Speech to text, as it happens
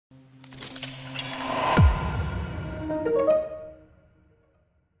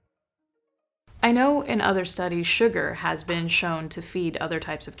I know in other studies, sugar has been shown to feed other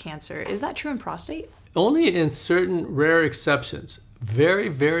types of cancer. Is that true in prostate? Only in certain rare exceptions. Very,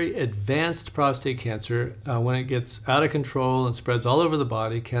 very advanced prostate cancer, when it gets out of control and spreads all over the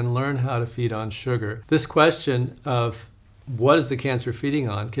body, can learn how to feed on sugar. This question of what is the cancer feeding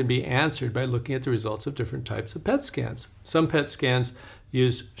on can be answered by looking at the results of different types of PET scans. Some PET scans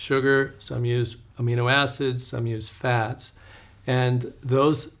use sugar, some use amino acids, some use fats, and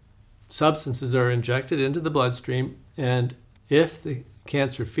those substances are injected into the bloodstream, and if the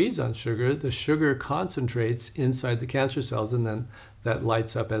cancer feeds on sugar, the sugar concentrates inside the cancer cells, and then that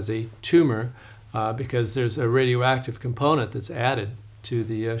lights up as a tumor because there's a radioactive component that's added to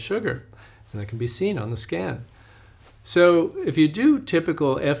the sugar, and that can be seen on the scan. So if you do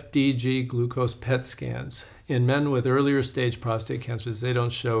typical FDG glucose PET scans in men with earlier stage prostate cancers, they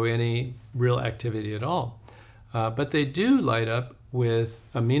don't show any real activity at all. But they do light up with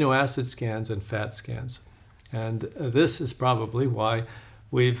amino acid scans and fat scans. And this is probably why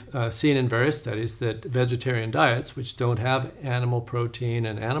we've seen in various studies that vegetarian diets, which don't have animal protein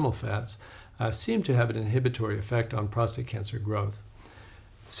and animal fats, seem to have an inhibitory effect on prostate cancer growth.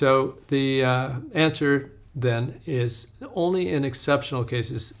 So the answer then is only in exceptional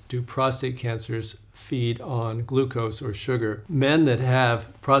cases do prostate cancers feed on glucose or sugar. Men that have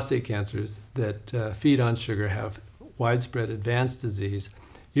prostate cancers that feed on sugar have widespread advanced disease,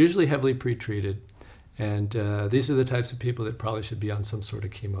 usually heavily pretreated. And these are the types of people that probably should be on some sort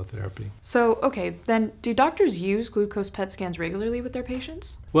of chemotherapy. So, okay, then do doctors use glucose PET scans regularly with their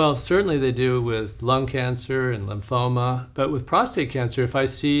patients? Well, certainly they do with lung cancer and lymphoma. But with prostate cancer, if I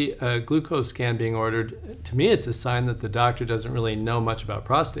see a glucose scan being ordered, to me it's a sign that the doctor doesn't really know much about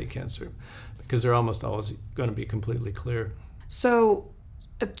prostate cancer because they're almost always going to be completely clear. So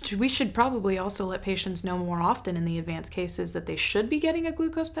we should probably also let patients know more often in the advanced cases that they should be getting a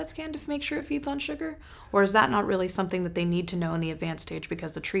glucose PET scan to make sure it feeds on sugar? Or is that not really something that they need to know in the advanced stage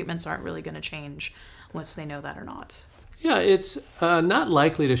because the treatments aren't really going to change once they know that or not? Yeah, it's not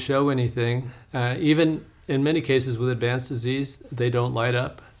likely to show anything. Even in many cases with advanced disease, they don't light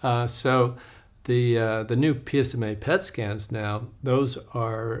up. So the new PSMA PET scans now, those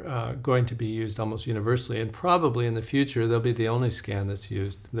are going to be used almost universally, and probably in the future they'll be the only scan that's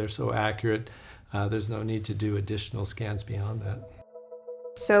used. They're so accurate, there's no need to do additional scans beyond that.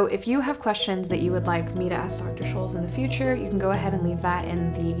 So if you have questions that you would like me to ask Dr. Scholz in the future, you can go ahead and leave that in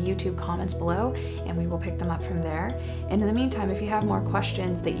the YouTube comments below, and we will pick them up from there. And in the meantime, if you have more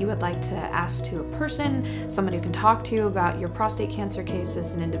questions that you would like to ask to a person, someone who can talk to you about your prostate cancer case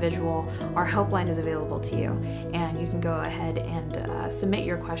as an individual, our helpline is available to you. And you can go ahead and submit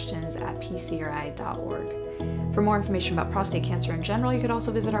your questions at PCRI.org. For more information about prostate cancer in general, you could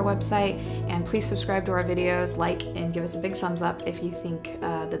also visit our website, and please subscribe to our videos, like, and give us a big thumbs up if you think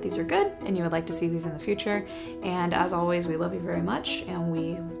that these are good and you would like to see these in the future. And as always, we love you very much, and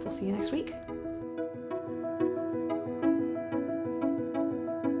we will see you next week.